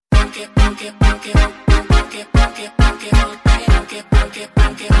Can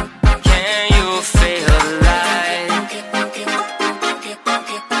you feel alive?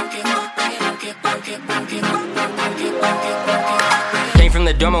 Came from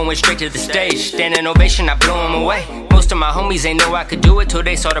the dorm and went straight to the stage. Standing ovation, I blew him away. Most of my homies ain't know I could do it till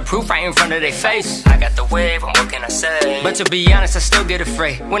they saw the proof right in front of their face. I got the wave, and what can I say? But to be honest, I still get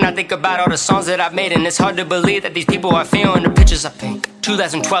afraid when I think about all the songs that I've made, and it's hard to believe that these people are feeling the pictures I paint.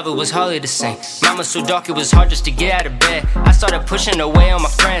 2012, it was hardly the same. Mama so dark, it was hard just to get out of bed. I started pushing away on my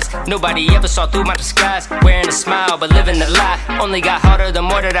friends. Nobody ever saw through my disguise. Wearing a smile, but living a lie. Only got harder the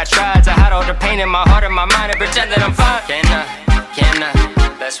more that I tried to hide all the pain in my heart and my mind and pretend that I'm fine. Can I,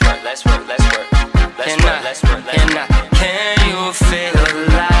 let's work, let's work, let's work. Can you feel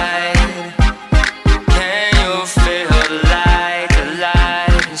alive? Can you feel alive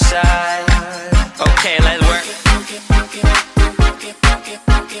inside? Okay, let's work.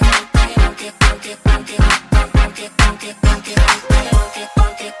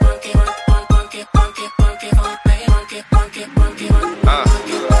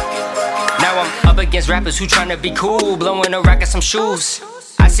 Now I'm up against rappers who tryna be cool, blowing a rack at some shoes.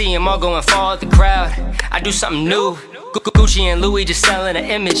 I see them all going fall at the crowd. I do something new. Gucci and Louis just selling an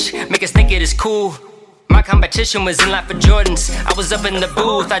image, make us think it is cool. My competition was in line for Jordans. I was up in the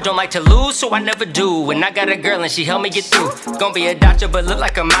booth, I don't like to lose, so I never do. And I got a girl and she helped me get through. Gonna be a doctor but look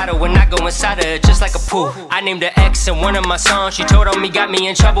like a model when I go inside her just like a pool. I named her X in one of my songs, she told on me, got me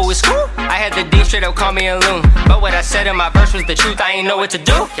in trouble with school. I had the D straight up call me a loon, but what I said in my verse was the truth, I ain't know what to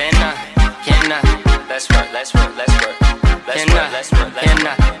do. Can I, let's work, let's work, let's work. Can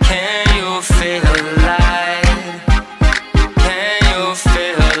you feel alive? Can you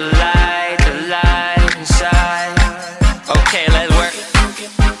feel alive inside? Okay, let's work.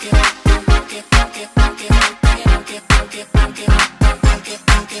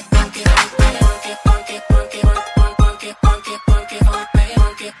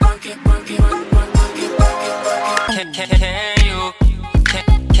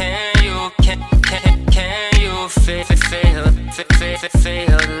 Feel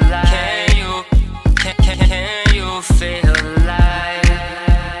alive? Can you feel alive?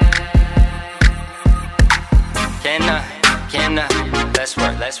 Can I, let's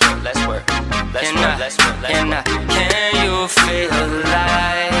work, let's work, let's work. Can you feel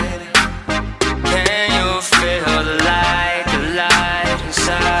alive?